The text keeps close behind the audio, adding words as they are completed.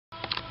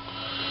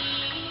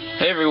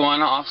Hey everyone,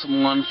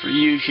 awesome one for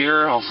you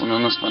here, also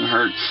known as Fun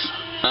Hurts.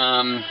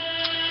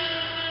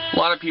 A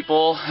lot of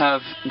people have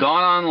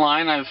gone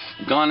online. I've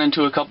gone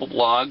into a couple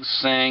blogs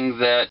saying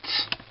that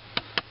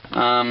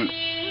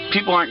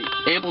people aren't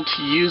able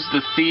to use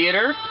the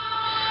theater.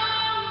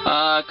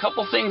 A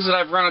couple things that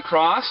I've run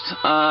across.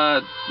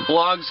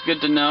 Blogs,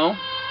 good to know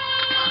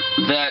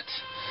that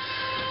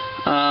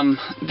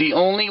the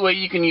only way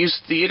you can use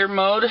theater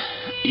mode,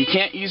 you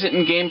can't use it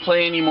in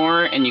gameplay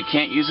anymore, and you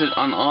can't use it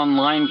on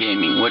online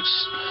gaming, which,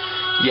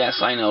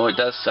 yes, I know, it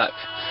does suck.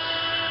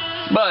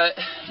 But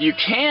you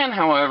can,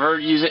 however,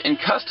 use it in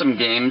custom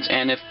games,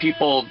 and if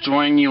people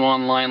join you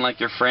online, like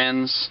your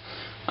friends,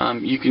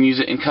 you can use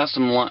it in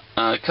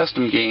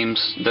custom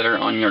games that are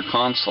on your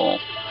console.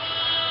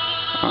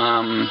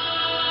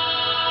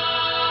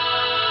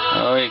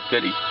 Oh, hey,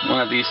 goody, one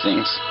of these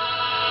things.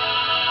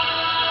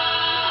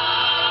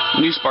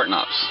 New Spartan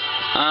Ops.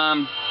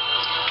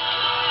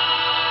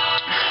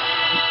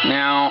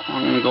 Now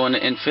I'm going to go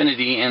into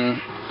Infinity, and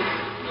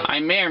I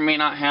may or may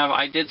not have.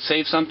 I did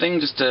save something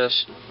just to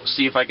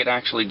see if I could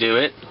actually do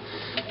it.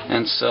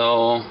 And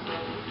so,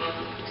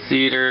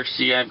 theater.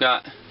 See, I've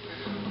got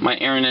my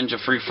Air Ninja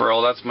Free for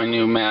All. That's my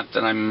new map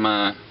that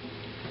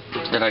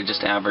that I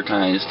just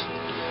advertised.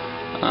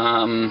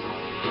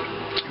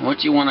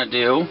 What you want to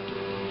do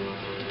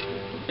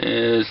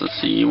is, let's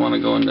see, you want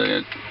to go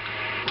into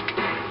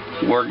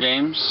War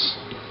Games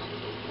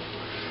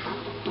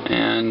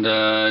and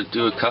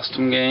do a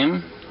custom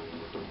game,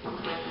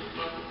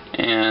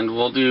 and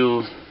we'll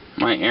do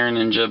my Air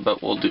Ninja,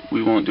 but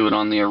we won't do it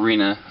on the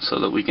arena, so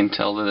that we can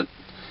tell that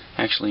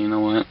actually, you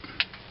know what,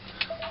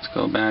 let's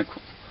go back.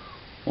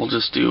 We'll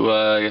just do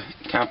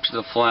capture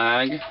the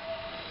flag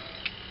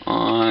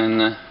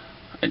on,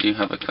 I do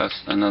have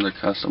another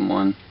custom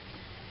one.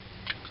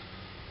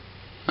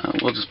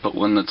 We'll just put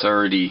one that's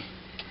already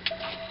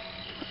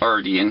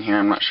in here.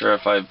 I'm not sure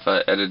if I've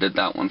edited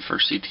that one for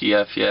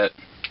CTF yet.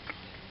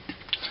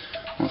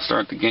 We'll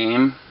start the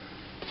game.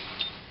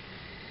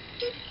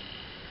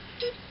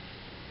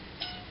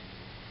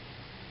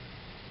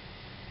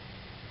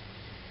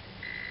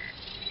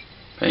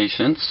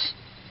 Patience.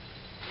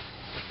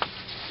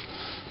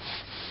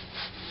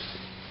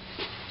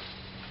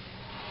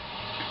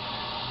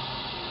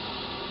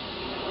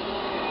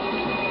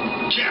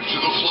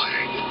 Capture the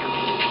flag.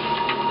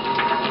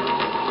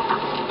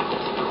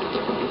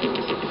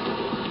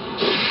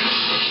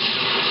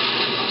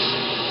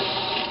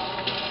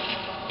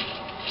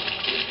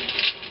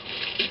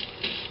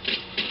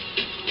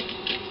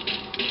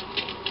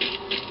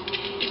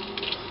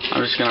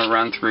 I'm just going to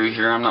run through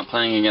here. I'm not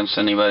playing against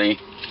anybody.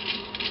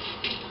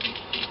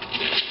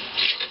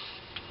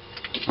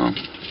 Oh,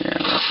 yeah,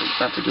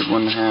 that's a good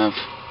one to have.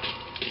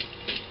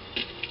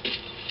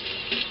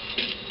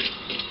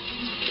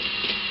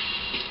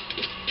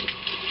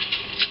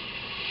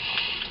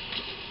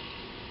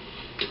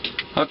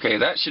 Okay,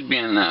 that should be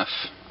enough.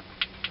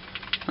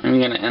 I'm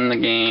going to end the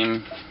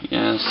game.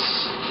 Yes.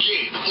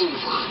 Game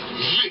over.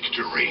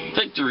 Victory.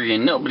 Victory,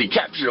 and nobody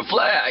captured a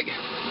flag.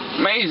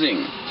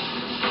 Amazing.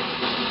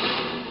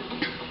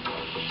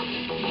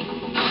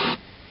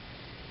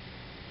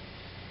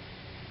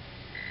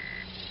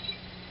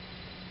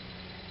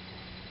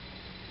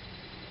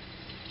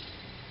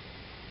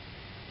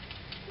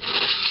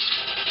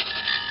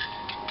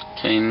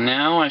 Okay,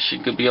 now I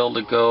should be able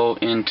to go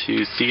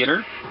into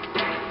theater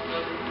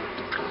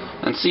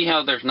and see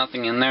how there's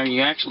nothing in there.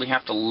 You actually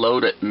have to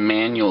load it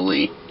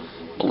manually,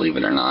 believe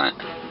it or not.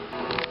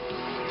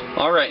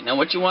 Alright, now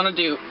what you want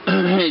to do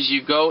is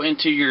you go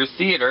into your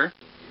theater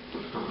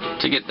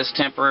to get this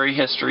temporary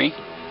history.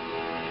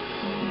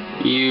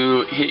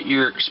 You hit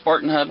your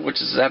Spartan HUD, which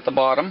is at the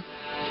bottom,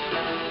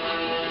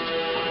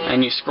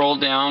 and you scroll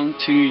down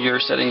to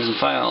your settings and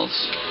files.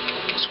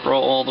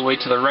 Scroll all the way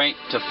to the right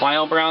to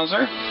File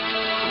Browser,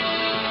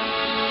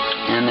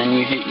 and then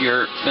you hit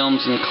your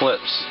films and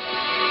clips,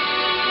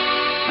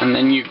 and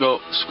then you go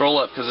scroll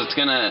up, because it's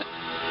gonna,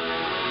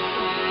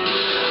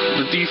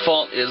 the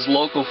default is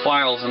local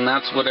files, and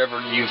that's whatever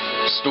you've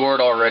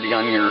stored already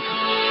on your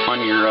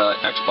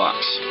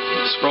Xbox.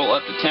 Scroll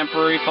up to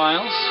temporary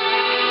files,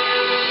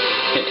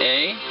 hit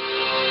A,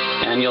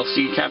 and you'll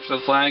see Capture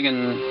the Flag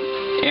and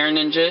Air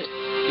Ninja.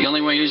 The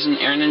only way using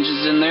Air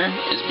Ninja's in there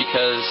is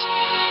because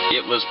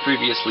it was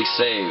previously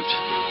saved.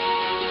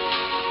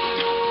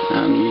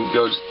 And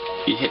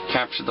you hit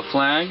Capture the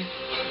Flag.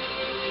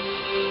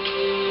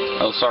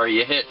 Oh, sorry,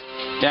 you hit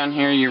down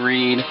here, you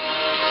read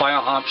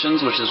File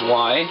Options, which is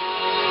Y,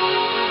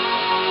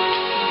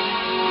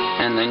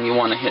 and then you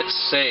want to hit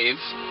Save.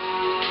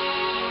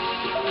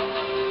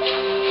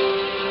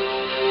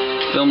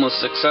 Film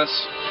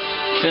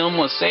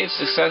was saved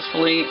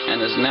successfully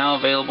and is now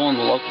available in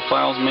the local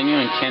files menu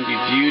and can be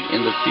viewed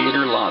in the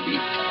theater lobby.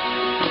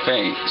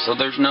 Okay, so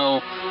there's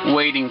no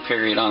waiting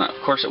period on it.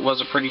 Of course, it was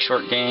a pretty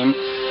short game.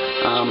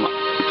 I'm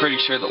pretty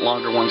sure that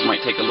longer ones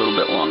might take a little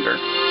bit longer.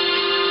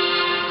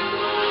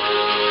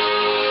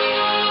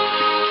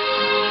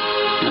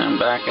 I'm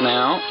backing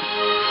out.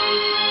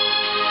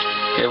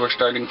 Okay, we're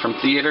starting from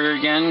theater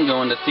again.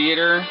 Go into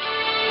theater.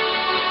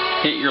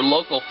 hit your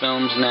local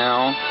films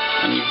now,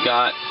 and you've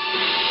got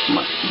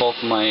both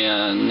my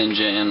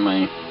Ninja and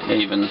my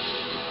Haven.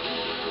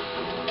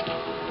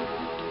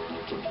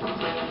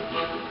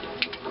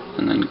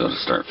 And then go to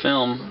start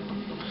film.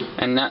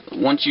 And that,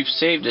 once you've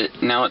saved it,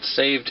 now it's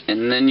saved,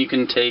 and then you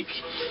can take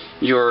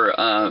your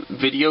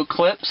video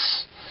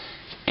clips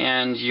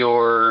and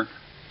your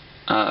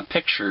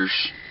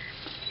pictures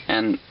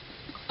and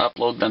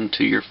upload them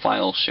to your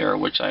file share,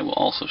 which I will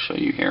also show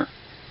you here.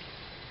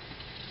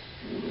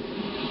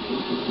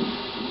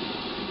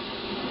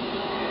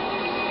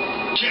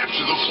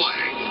 Capture the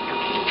flag.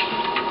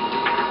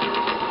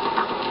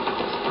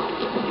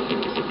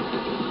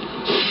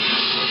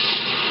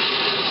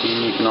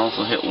 And you can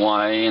also hit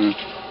Y and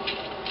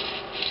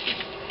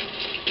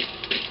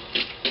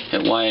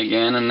hit Y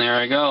again, and there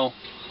I go.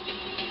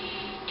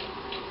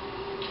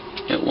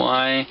 Hit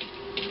Y.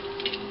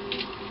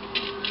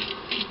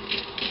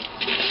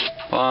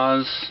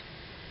 Pause.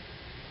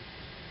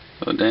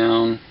 Go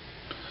down.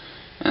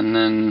 And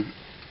then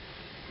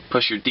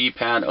push your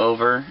D-pad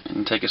over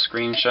and take a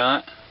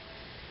screenshot.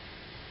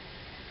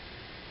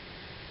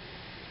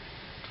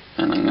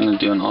 And I'm going to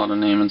do an auto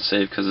name and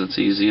save because it's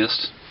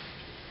easiest.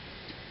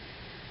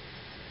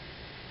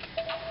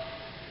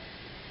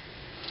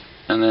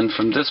 And then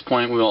from this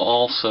point we'll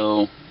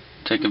also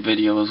take a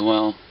video as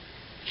well.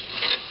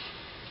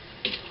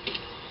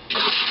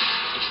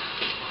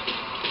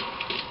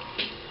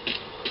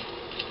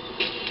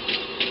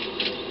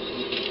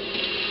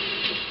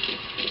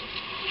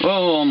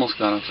 Whoa, almost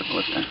got off the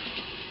cliff there.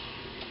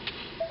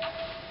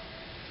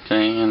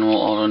 Okay, and we'll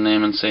auto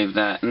name and save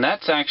that. And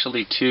that's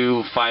actually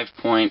 2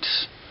 5-point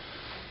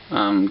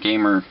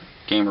gamer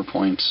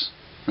points.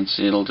 And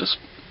see, it'll just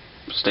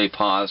stay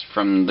paused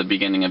from the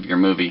beginning of your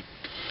movie.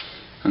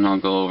 And I'll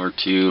go over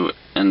to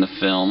end the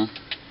film.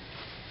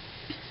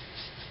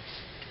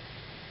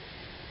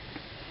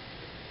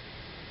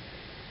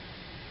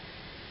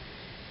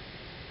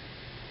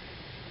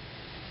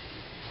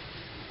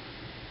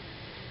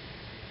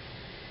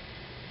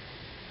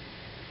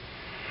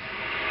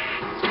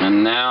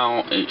 And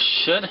now it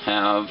should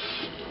have,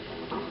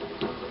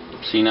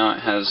 see, now it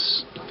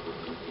has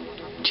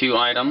 2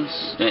 items.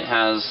 It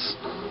has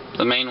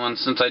the main one.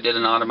 Since I did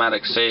an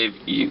automatic save,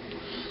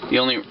 the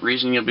only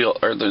reason you'll be able,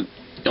 or the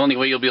only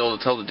way you'll be able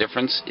to tell the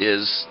difference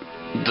is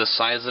the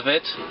size of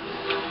it.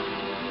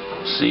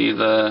 See,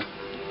 the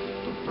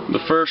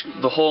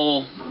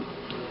whole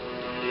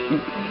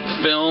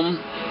film,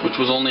 which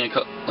was only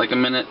like a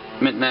minute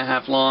and a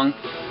half long,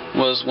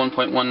 was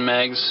 1.1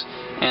 megs,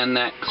 and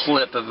that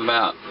clip of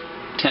about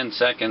 10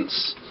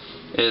 seconds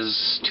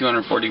is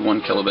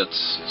 241 kilobits.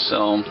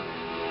 So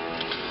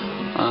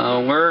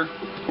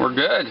we're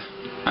good.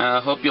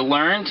 I hope you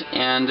learned,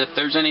 and if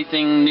there's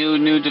anything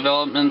new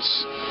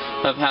developments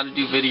of how to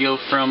do video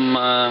from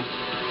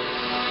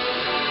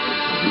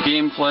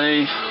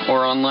gameplay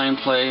or online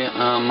play,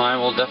 I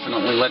will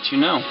definitely let you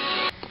know.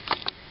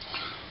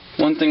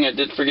 One thing I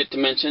did forget to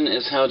mention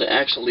is how to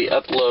actually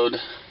upload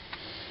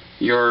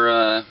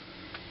your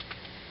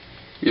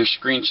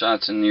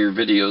screenshots and your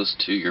videos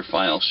to your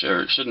file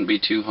share. It shouldn't be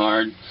too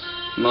hard.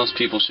 Most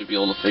people should be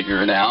able to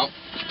figure it out.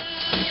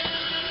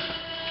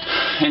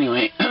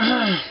 Anyway,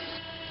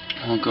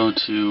 we'll go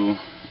to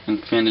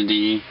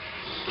Infinity.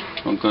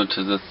 We'll go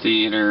to the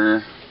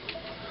theater,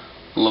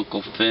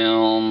 local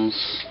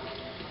films,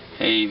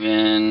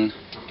 Haven,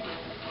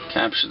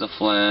 capture the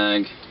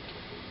flag.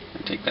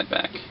 I take that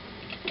back.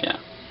 Yeah.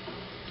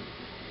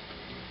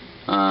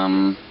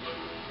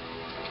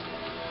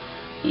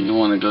 You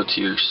want to go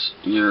to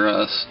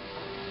your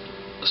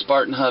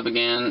Spartan Hub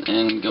again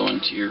and go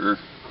into your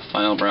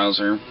file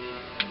browser.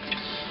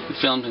 The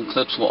films and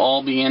clips will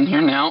all be in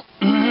here now.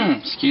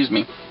 Excuse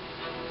me.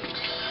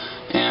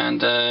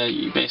 And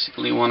you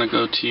basically want to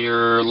go to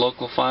your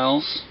local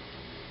files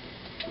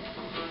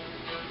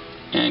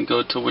and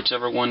go to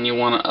whichever one you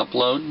want to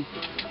upload.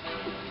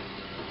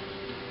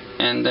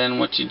 And then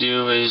what you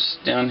do is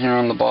down here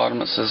on the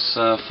bottom it says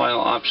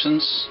file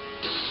options.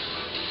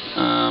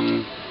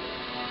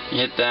 You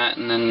hit that,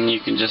 and then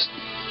you can just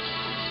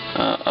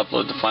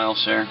upload the file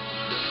share.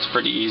 It's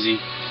pretty easy.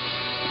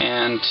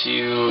 And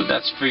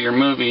that's for your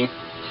movie.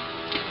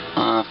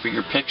 For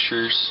your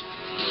pictures,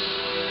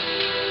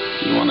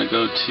 you want to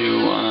go to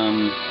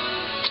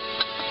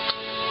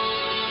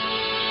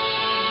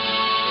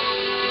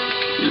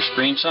your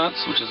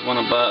screenshots, which is one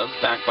above,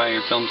 back by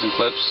your films and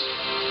clips.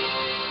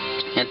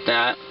 Hit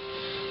that.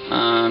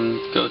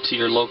 Go to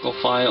your local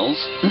files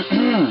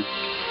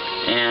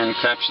and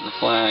capture the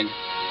flag.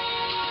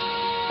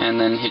 And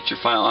then hit your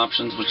file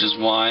options, which is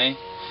Y,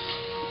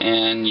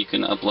 and you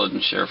can upload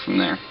and share from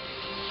there.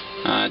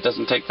 It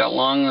doesn't take that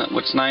long.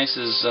 What's nice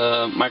is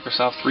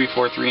Microsoft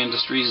 343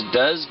 Industries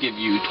does give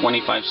you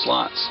 25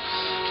 slots,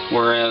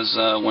 whereas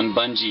when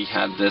Bungie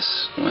had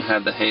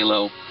the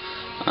Halo,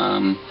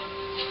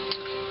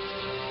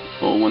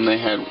 when they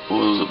had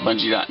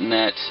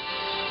Bungie.net,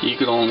 you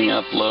could only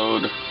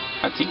upload,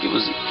 I think it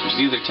was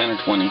either 10 or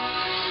 20.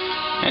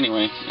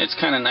 Anyway, it's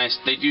kind of nice.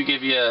 They do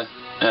give you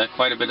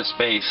quite a bit of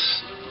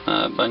space.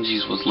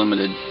 Bungie's was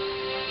limited.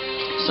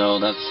 So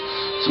that's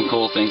some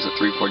cool things that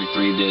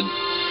 343 did.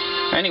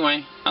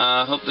 Anyway,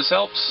 hope this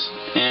helps,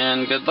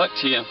 and good luck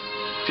to you.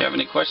 If you have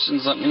any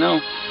questions, let me know.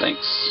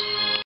 Thanks.